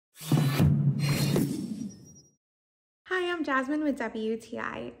I'm Jasmine with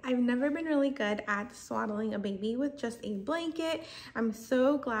WTI. I've never been really good at swaddling a baby with just a blanket. I'm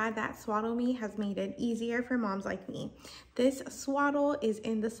so glad that SwaddleMe has made it easier for moms like me. This swaddle is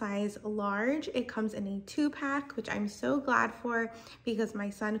in the size large. It comes in a 2-pack, which I'm so glad for because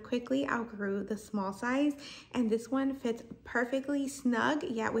my son quickly outgrew the small size, and this one fits perfectly snug,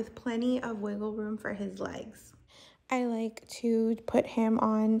 yet with plenty of wiggle room for his legs. I like to put him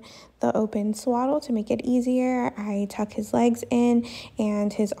on the open swaddle to make it easier. I tuck his legs in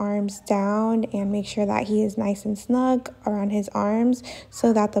and his arms down and make sure that he is nice and snug around his arms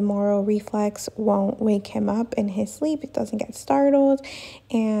so that the moral reflex won't wake him up in his sleep. It doesn't get startled,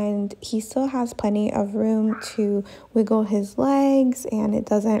 and he still has plenty of room to wiggle his legs and it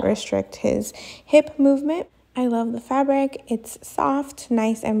doesn't restrict his hip movement. I love the fabric. It's soft,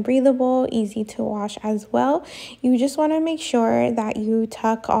 nice and breathable, easy to wash as well. You just want to make sure that you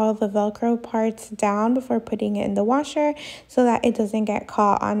tuck all the Velcro parts down before putting it in the washer so that it doesn't get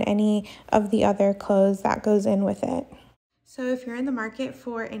caught on any of the other clothes that goes in with it. So if you're in the market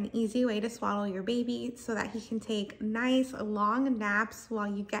for an easy way to swaddle your baby so that he can take nice long naps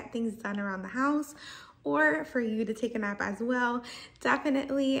while you get things done around the house, or for you to take a nap as well,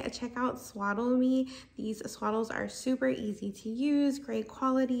 definitely check out SwaddleMe. These swaddles are super easy to use, great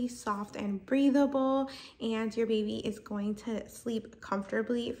quality, soft and breathable, and your baby is going to sleep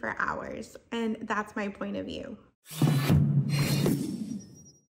comfortably for hours. And that's my point of view.